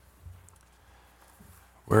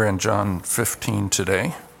We're in John 15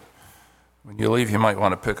 today. When you leave, you might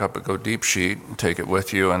want to pick up a Go Deep sheet and take it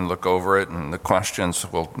with you and look over it, and the questions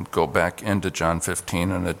will go back into John 15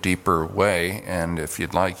 in a deeper way. And if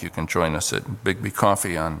you'd like, you can join us at Bigby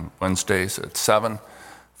Coffee on Wednesdays at 7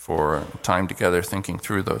 for time together thinking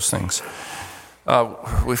through those things.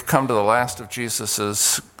 We've come to the last of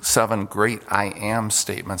Jesus' 7 great I am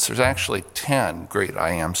statements. There's actually 10 great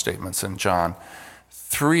I am statements in John.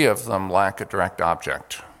 3 of them lack a direct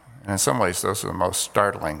object. And in some ways, those are the most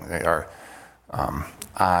startling. They are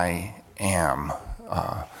I am.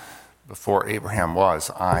 Before Abraham was,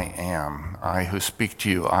 I am. I who speak to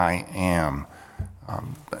you, I am.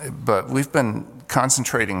 But we've been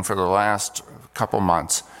concentrating for the last couple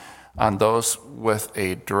months on those with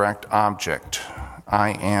a direct object.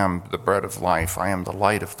 I am the bread of life. I am the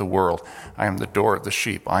light of the world. I am the door of the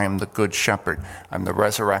sheep. I am the good shepherd. I'm the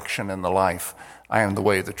resurrection and the life. I am the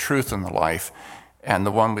way, the truth, and the life. And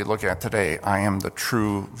the one we look at today, I am the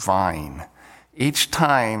true vine. Each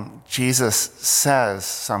time Jesus says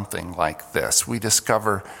something like this, we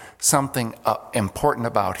discover something important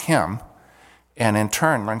about him, and in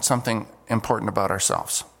turn learn something important about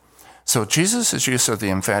ourselves. So Jesus' use of the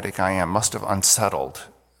emphatic I am must have unsettled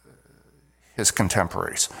his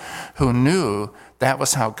contemporaries, who knew that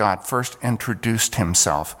was how God first introduced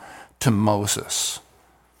himself to Moses.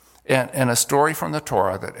 In a story from the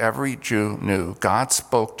Torah that every Jew knew, God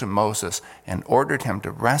spoke to Moses and ordered him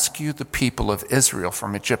to rescue the people of Israel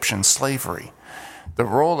from Egyptian slavery. The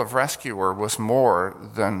role of rescuer was more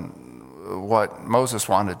than what Moses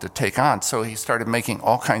wanted to take on, so he started making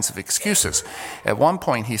all kinds of excuses. At one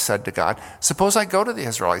point, he said to God, "Suppose I go to the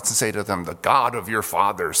Israelites and say to them, 'The God of your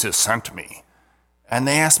fathers has sent me.' And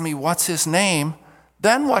they ask me, 'What's his name?'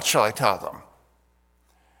 Then what shall I tell them?"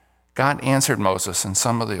 God answered Moses in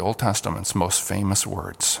some of the Old Testament's most famous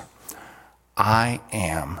words. I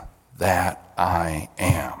am that I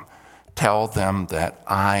am. Tell them that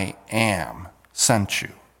I am sent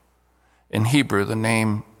you. In Hebrew, the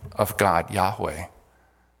name of God, Yahweh,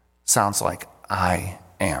 sounds like I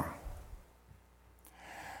am.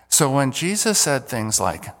 So when Jesus said things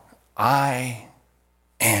like, I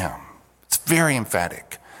am, it's very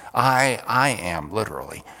emphatic. I am,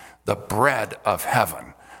 literally, the bread of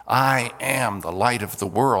heaven. I am the light of the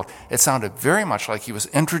world. It sounded very much like he was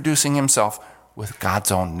introducing himself with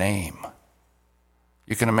God's own name.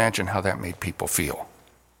 You can imagine how that made people feel.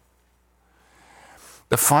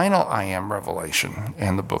 The final I am revelation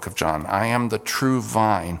in the book of John, I am the true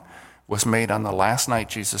vine, was made on the last night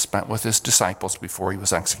Jesus spent with his disciples before he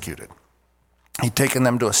was executed. He'd taken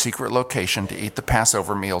them to a secret location to eat the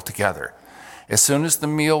Passover meal together. As soon as the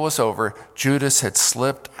meal was over, Judas had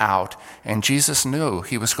slipped out, and Jesus knew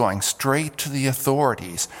he was going straight to the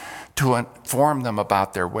authorities to inform them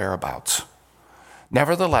about their whereabouts.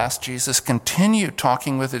 Nevertheless, Jesus continued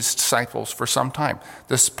talking with his disciples for some time.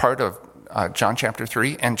 This is part of John chapter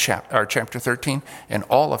 3 and chapter 13 and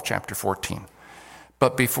all of chapter 14.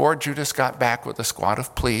 But before Judas got back with a squad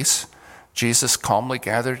of police, Jesus calmly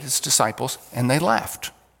gathered his disciples, and they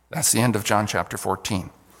left. That's the end of John chapter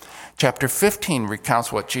 14. Chapter 15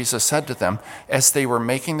 recounts what Jesus said to them as they were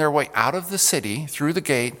making their way out of the city through the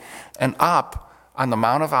gate and up on the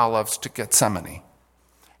Mount of Olives to Gethsemane.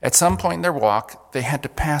 At some point in their walk, they had to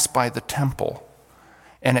pass by the temple.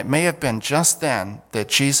 And it may have been just then that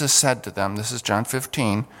Jesus said to them, this is John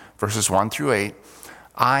 15, verses 1 through 8,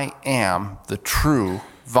 I am the true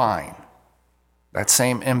vine. That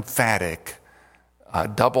same emphatic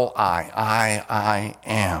double I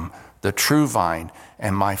am the true vine,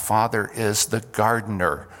 and my Father is the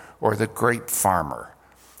gardener, or the grape farmer.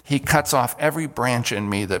 He cuts off every branch in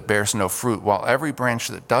me that bears no fruit, while every branch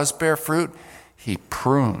that does bear fruit, he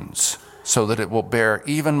prunes, so that it will bear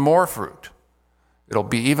even more fruit. It'll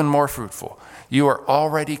be even more fruitful. You are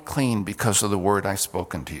already clean because of the word I've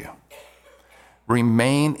spoken to you.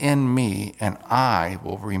 Remain in me, and I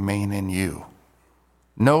will remain in you.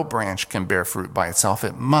 No branch can bear fruit by itself.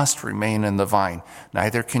 It must remain in the vine.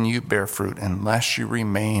 Neither can you bear fruit unless you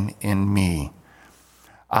remain in me.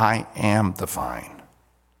 I am the vine.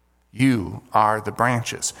 You are the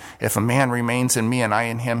branches. If a man remains in me and I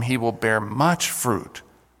in him, he will bear much fruit.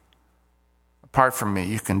 Apart from me,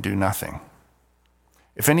 you can do nothing.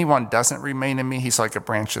 If anyone doesn't remain in me, he's like a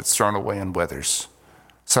branch that's thrown away and withers.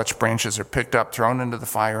 Such branches are picked up, thrown into the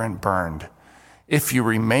fire, and burned. If you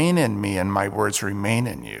remain in me and my words remain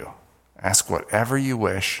in you, ask whatever you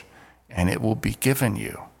wish, and it will be given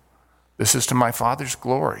you. This is to my Father's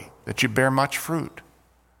glory, that you bear much fruit,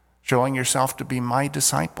 showing yourself to be my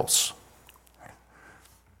disciples.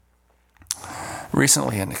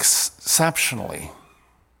 Recently, an exceptionally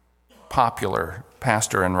popular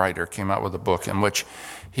pastor and writer, came out with a book in which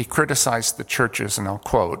he criticized the church's, and I'll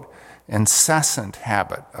quote, incessant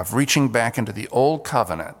habit of reaching back into the old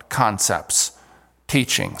covenant concepts,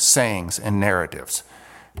 teachings, sayings, and narratives.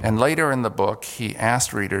 And later in the book, he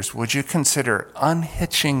asked readers, would you consider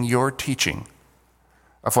unhitching your teaching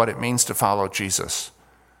of what it means to follow Jesus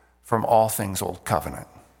from all things old covenant?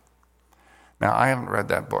 Now, I haven't read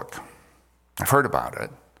that book. I've heard about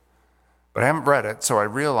it, but I haven't read it, so I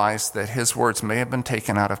realized that his words may have been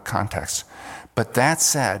taken out of context. But that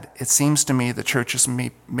said, it seems to me the church has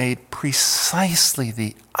made precisely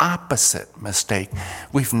the opposite mistake.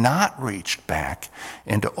 We've not reached back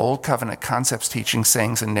into Old Covenant concepts, teachings,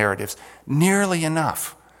 sayings, and narratives nearly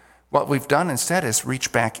enough. What we've done instead is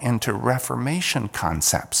reach back into Reformation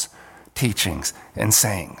concepts, teachings, and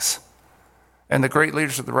sayings. And the great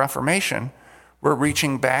leaders of the Reformation were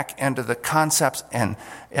reaching back into the concepts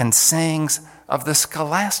and sayings of the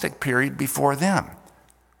scholastic period before them.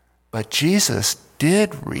 But Jesus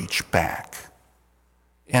did reach back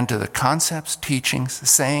into the concepts, teachings,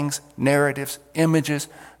 sayings, narratives, images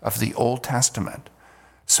of the Old Testament.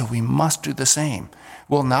 So we must do the same.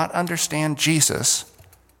 We'll not understand Jesus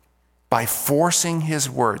by forcing his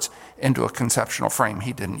words into a conceptual frame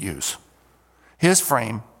he didn't use. His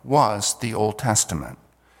frame was the Old Testament.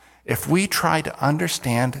 If we try to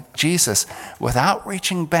understand Jesus without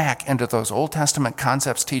reaching back into those Old Testament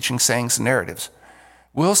concepts, teachings, sayings, and narratives,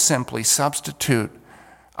 we'll simply substitute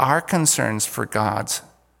our concerns for God's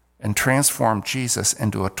and transform Jesus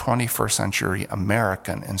into a 21st century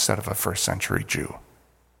American instead of a first century Jew.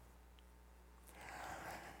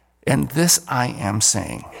 And this I am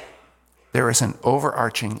saying, there is an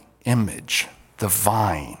overarching image, the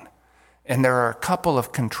vine, and there are a couple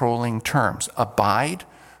of controlling terms, abide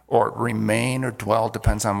or remain or dwell,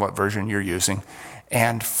 depends on what version you're using,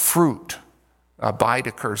 and fruit. Abide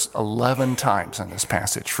occurs 11 times in this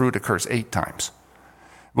passage. Fruit occurs 8 times.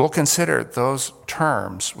 We'll consider those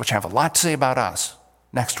terms, which have a lot to say about us,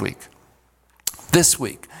 next week. This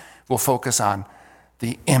week, we'll focus on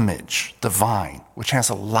the image, the vine, which has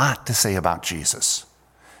a lot to say about Jesus.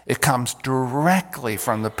 It comes directly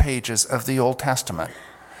from the pages of the Old Testament,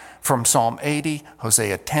 from Psalm 80,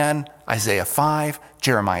 Hosea 10, Isaiah 5,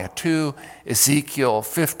 Jeremiah 2, Ezekiel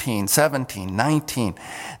 15, 17, 19.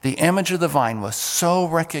 The image of the vine was so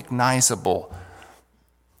recognizable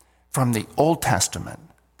from the Old Testament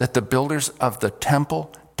that the builders of the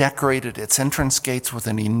temple decorated its entrance gates with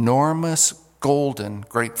an enormous golden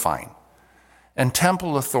grapevine. And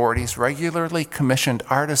temple authorities regularly commissioned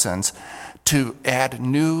artisans to add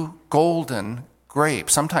new golden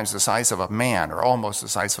grapes, sometimes the size of a man or almost the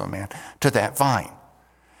size of a man, to that vine.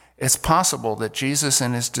 It's possible that Jesus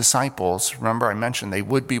and his disciples, remember I mentioned they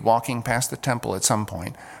would be walking past the temple at some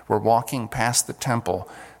point, were walking past the temple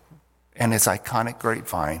and its iconic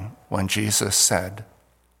grapevine when Jesus said,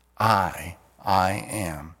 I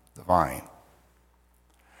am the vine.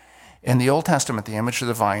 In the Old Testament, the image of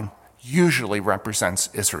the vine usually represents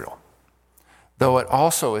Israel, though it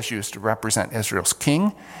also is used to represent Israel's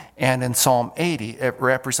king, and in Psalm 80, it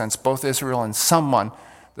represents both Israel and someone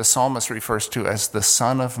the psalmist refers to as the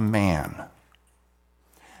Son of Man.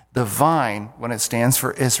 The vine, when it stands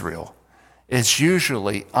for Israel, is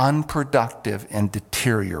usually unproductive and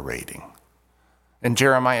deteriorating. In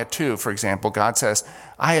Jeremiah 2, for example, God says,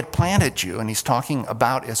 I had planted you, and he's talking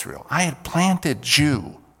about Israel. I had planted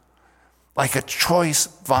you like a choice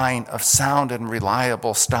vine of sound and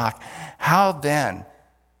reliable stock. How then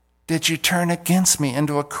did you turn against me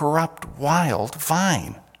into a corrupt, wild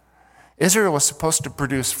vine? Israel was supposed to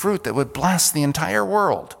produce fruit that would bless the entire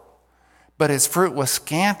world, but its fruit was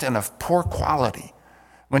scant and of poor quality.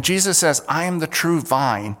 When Jesus says, I am the true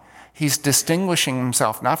vine, he's distinguishing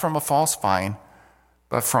himself not from a false vine,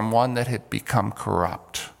 but from one that had become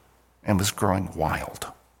corrupt and was growing wild.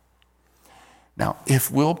 Now,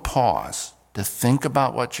 if we'll pause to think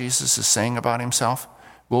about what Jesus is saying about himself,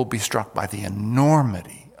 we'll be struck by the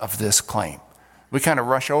enormity of this claim. We kind of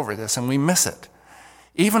rush over this and we miss it.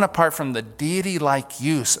 Even apart from the deity-like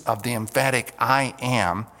use of the emphatic I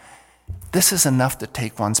am, this is enough to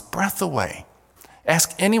take one's breath away.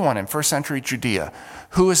 Ask anyone in first century Judea,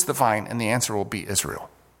 who is the vine? And the answer will be Israel.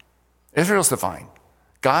 Israel's the vine.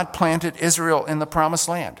 God planted Israel in the promised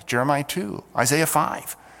land, Jeremiah 2, Isaiah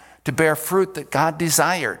 5, to bear fruit that God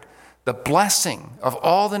desired, the blessing of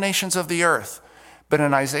all the nations of the earth. But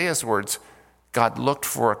in Isaiah's words, God looked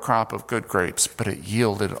for a crop of good grapes, but it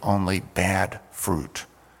yielded only bad fruit.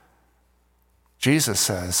 Jesus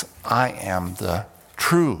says, I am the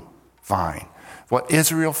true vine. What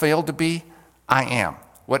Israel failed to be, I am.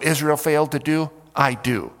 What Israel failed to do, I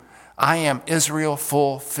do. I am Israel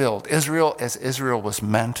fulfilled. Israel as Israel was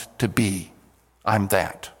meant to be. I'm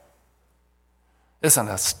that. It's an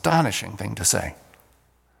astonishing thing to say.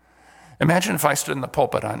 Imagine if I stood in the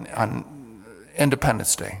pulpit on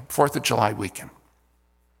Independence Day, 4th of July weekend.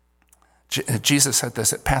 Jesus said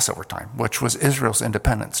this at Passover time, which was Israel's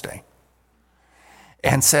Independence Day,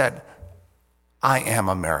 and said, I am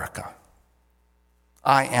America.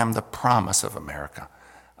 I am the promise of America.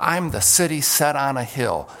 I'm the city set on a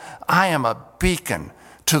hill. I am a beacon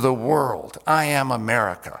to the world. I am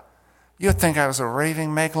America. You'd think I was a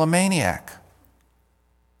raving megalomaniac.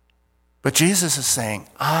 But Jesus is saying,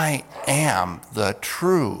 I am the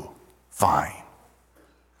true vine.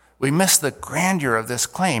 We miss the grandeur of this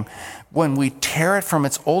claim when we tear it from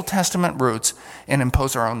its Old Testament roots and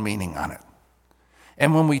impose our own meaning on it.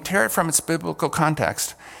 And when we tear it from its biblical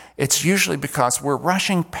context, it's usually because we're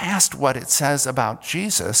rushing past what it says about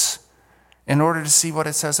Jesus in order to see what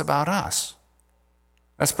it says about us.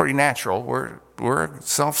 That's pretty natural. We're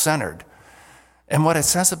self-centered. And what it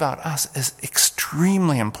says about us is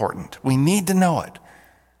extremely important. We need to know it.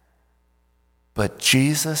 But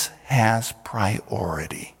Jesus has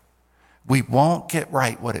priority. We won't get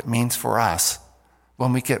right what it means for us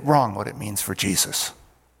when we get wrong what it means for Jesus.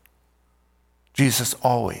 Jesus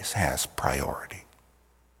always has priority.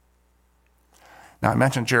 Now, I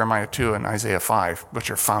mentioned Jeremiah 2 and Isaiah 5,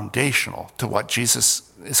 which are foundational to what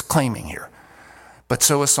Jesus is claiming here. But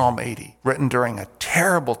so is Psalm 80, written during a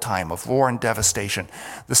terrible time of war and devastation.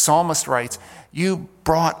 The psalmist writes, you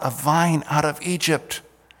brought a vine out of Egypt.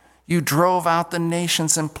 You drove out the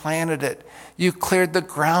nations and planted it. You cleared the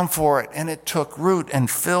ground for it, and it took root and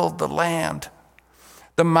filled the land.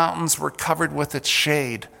 The mountains were covered with its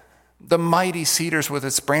shade. The mighty cedars with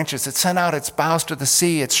its branches. It sent out its boughs to the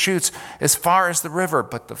sea, its shoots as far as the river.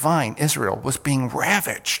 But the vine, Israel, was being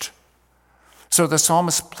ravaged. So the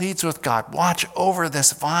psalmist pleads with God, watch over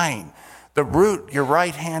this vine. The root your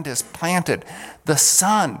right hand has planted. The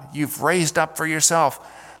son you've raised up for yourself.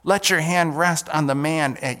 Let your hand rest on the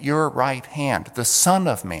man at your right hand, the Son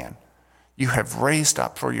of Man you have raised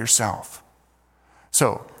up for yourself.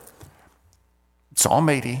 So, Psalm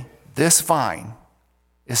 80, this vine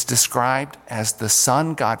is described as the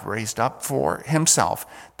Son God raised up for himself,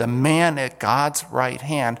 the man at God's right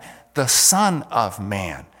hand, the Son of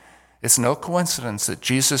Man. It's no coincidence that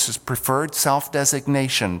Jesus' preferred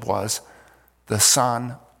self-designation was the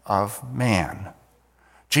Son of Man.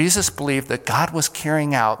 Jesus believed that God was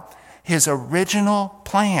carrying out his original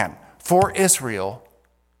plan for Israel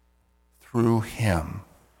through him.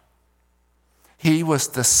 He was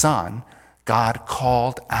the son God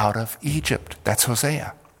called out of Egypt. That's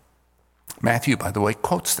Hosea. Matthew, by the way,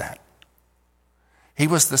 quotes that. He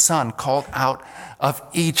was the son called out of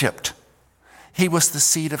Egypt. He was the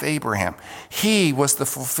seed of Abraham. He was the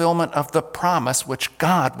fulfillment of the promise which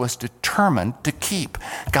God was determined to keep.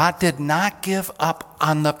 God did not give up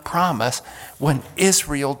on the promise when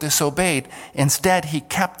Israel disobeyed. Instead, he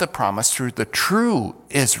kept the promise through the true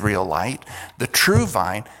Israelite, the true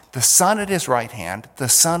vine, the Son at his right hand, the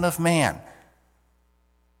Son of Man.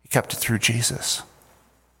 He kept it through Jesus.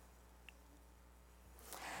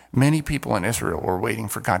 Many people in Israel were waiting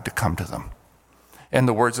for God to come to them. In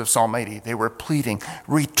the words of Psalm 80, they were pleading,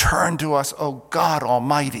 return to us, O God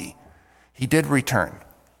Almighty. He did return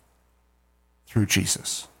through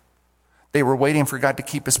Jesus. They were waiting for God to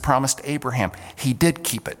keep his promise to Abraham. He did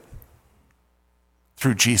keep it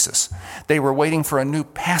through Jesus. They were waiting for a new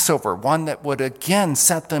Passover, one that would again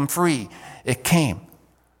set them free. It came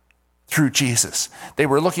through Jesus. They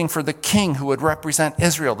were looking for the king who would represent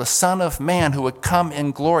Israel, the Son of Man who would come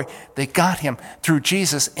in glory. They got him through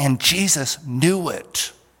Jesus, and Jesus knew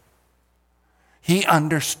it. He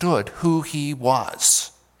understood who he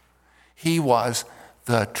was. He was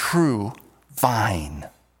the true vine.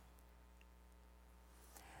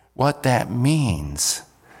 What that means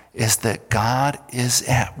is that God is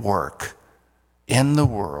at work in the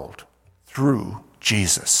world through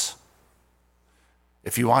Jesus.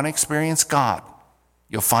 If you want to experience God,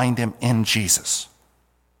 you'll find him in Jesus.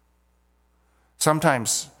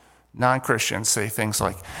 Sometimes non-Christians say things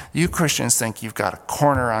like, you Christians think you've got a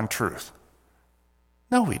corner on truth.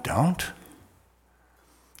 No, we don't.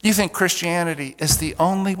 You think Christianity is the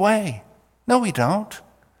only way. No, we don't.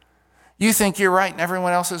 You think you're right and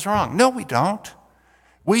everyone else is wrong. No, we don't.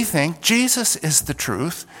 We think Jesus is the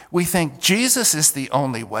truth. We think Jesus is the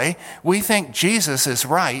only way. We think Jesus is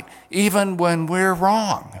right even when we're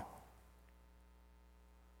wrong.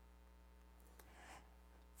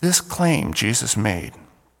 This claim Jesus made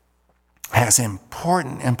has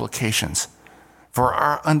important implications for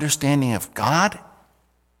our understanding of God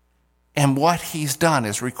And what he's done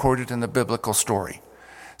is recorded in the biblical story.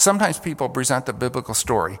 Sometimes people present the biblical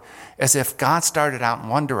story as if God started out in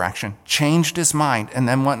one direction, changed his mind, and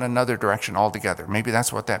then went in another direction altogether. Maybe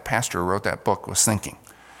that's what that pastor who wrote that book was thinking.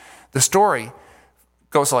 The story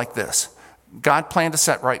goes like this. God planned to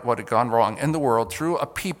set right what had gone wrong in the world through a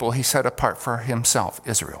people he set apart for himself,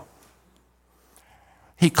 Israel.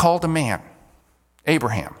 He called a man,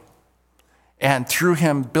 Abraham, and through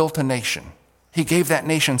him built a nation. He gave that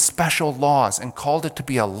nation special laws and called it to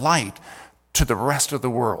be a light to the rest of the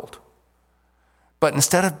world. But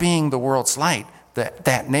instead of being the world's light,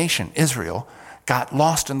 that nation, Israel, got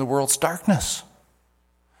lost in the world's darkness.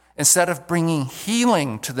 Instead of bringing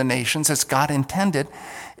healing to the nations as God intended,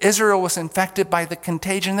 Israel was infected by the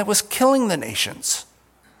contagion that was killing the nations.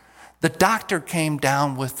 The doctor came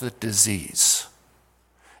down with the disease.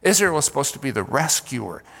 Israel was supposed to be the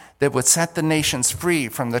rescuer that would set the nations free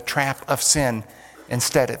from the trap of sin.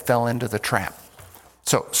 Instead, it fell into the trap.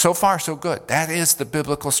 So far, so good. That is the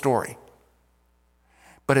biblical story.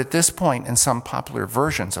 But at this point, in some popular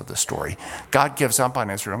versions of the story, God gives up on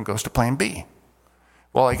Israel and goes to plan B.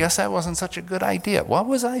 Well, I guess that wasn't such a good idea. What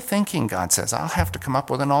was I thinking? God says, I'll have to come up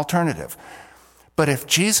with an alternative. But if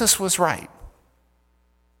Jesus was right,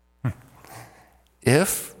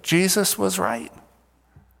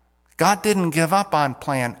 God didn't give up on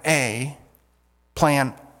plan A,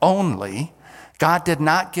 plan only. God did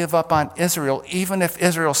not give up on Israel, even if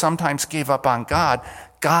Israel sometimes gave up on God.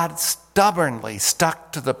 God stubbornly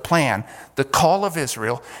stuck to the plan, the call of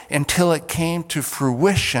Israel, until it came to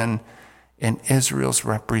fruition in Israel's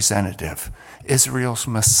representative, Israel's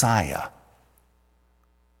Messiah,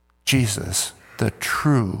 Jesus, the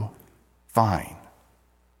true vine.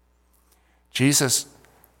 Jesus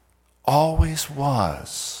always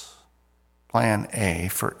was plan A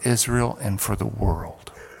for Israel and for the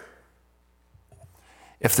world.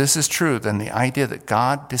 If this is true, then the idea that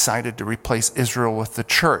God decided to replace Israel with the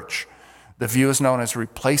church, the view is known as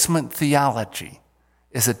replacement theology,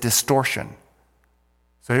 is a distortion.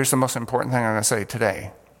 So here's the most important thing I'm going to say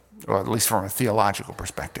today, or at least from a theological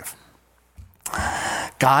perspective.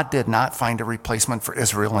 God did not find a replacement for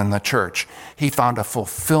Israel in the church. He found a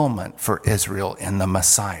fulfillment for Israel in the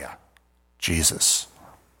Messiah, Jesus.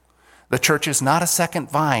 The church is not a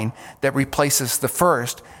second vine that replaces the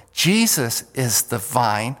first. Jesus is the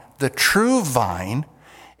vine, the true vine,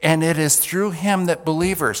 and it is through him that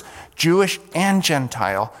believers, Jewish and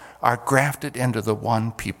Gentile, are grafted into the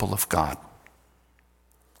one people of God.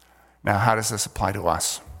 Now, how does this apply to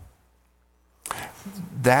us?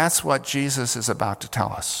 That's what Jesus is about to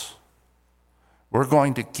tell us. We're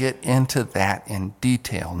going to get into that in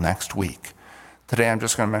detail next week. Today, I'm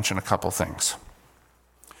just going to mention a couple things.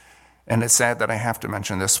 And it's sad that I have to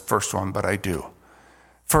mention this first one, but I do.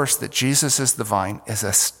 First, that Jesus is the vine is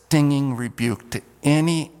a stinging rebuke to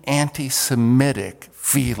any anti-Semitic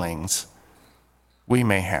feelings we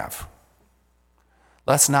may have.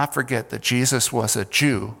 Let's not forget that Jesus was a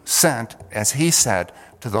Jew sent, as he said,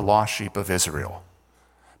 to the lost sheep of Israel.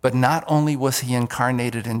 But not only was he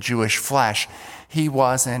incarnated in Jewish flesh, he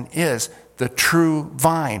was and is the true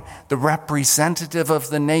vine, the representative of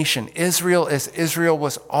the nation, Israel as Israel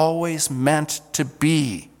was always meant to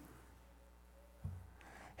be.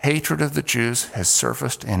 Hatred of the Jews has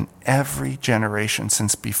surfaced in every generation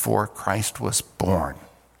since before Christ was born.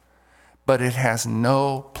 But it has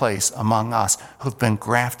no place among us who've been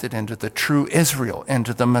grafted into the true Israel,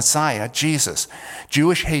 into the Messiah, Jesus.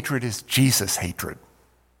 Jewish hatred is Jesus hatred.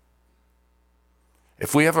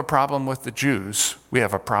 If we have a problem with the Jews, we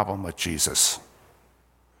have a problem with Jesus.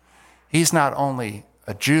 He's not only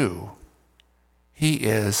a Jew, he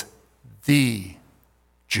is the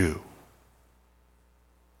Jew.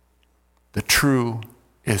 The true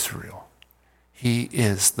Israel. He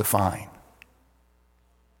is the vine.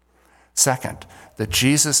 Second, that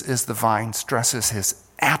Jesus is the vine stresses his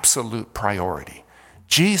absolute priority.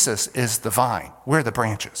 Jesus is the vine. We're the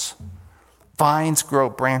branches. Vines grow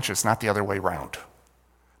branches, not the other way around.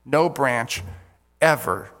 No branch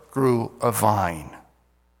ever grew a vine.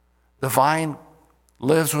 The vine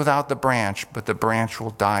lives without the branch, but the branch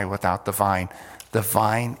will die without the vine. The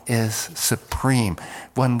vine is supreme.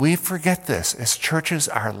 When we forget this, as churches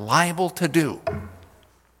are liable to do,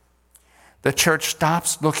 the church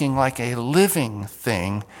stops looking like a living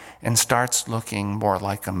thing and starts looking more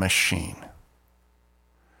like a machine.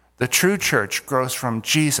 The true church grows from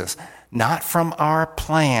Jesus, not from our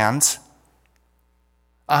plans.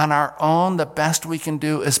 On our own, the best we can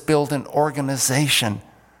do is build an organization,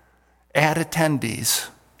 add attendees,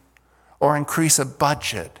 or increase a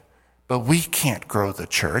budget. But we can't grow the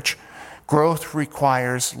church. Growth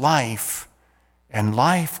requires life, And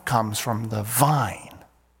life comes from the vine,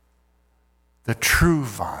 the true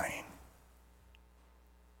vine,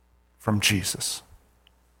 from Jesus.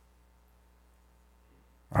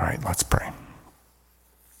 All right, let's pray.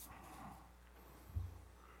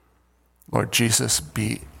 Lord Jesus,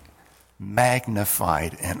 be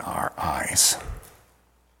magnified in our eyes.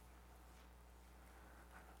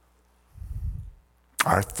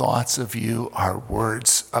 Our thoughts of you, our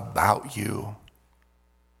words about you,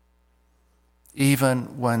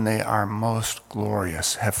 even when they are most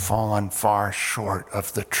glorious, have fallen far short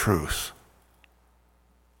of the truth.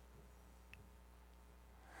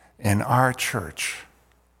 In our church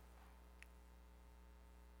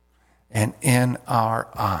and in our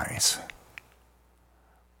eyes,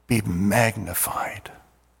 be magnified.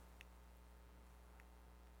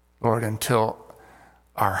 Lord, until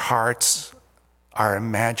our hearts, our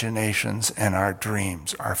imaginations, and our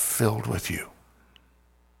dreams are filled with you.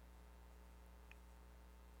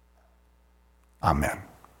 Amen.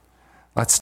 Let's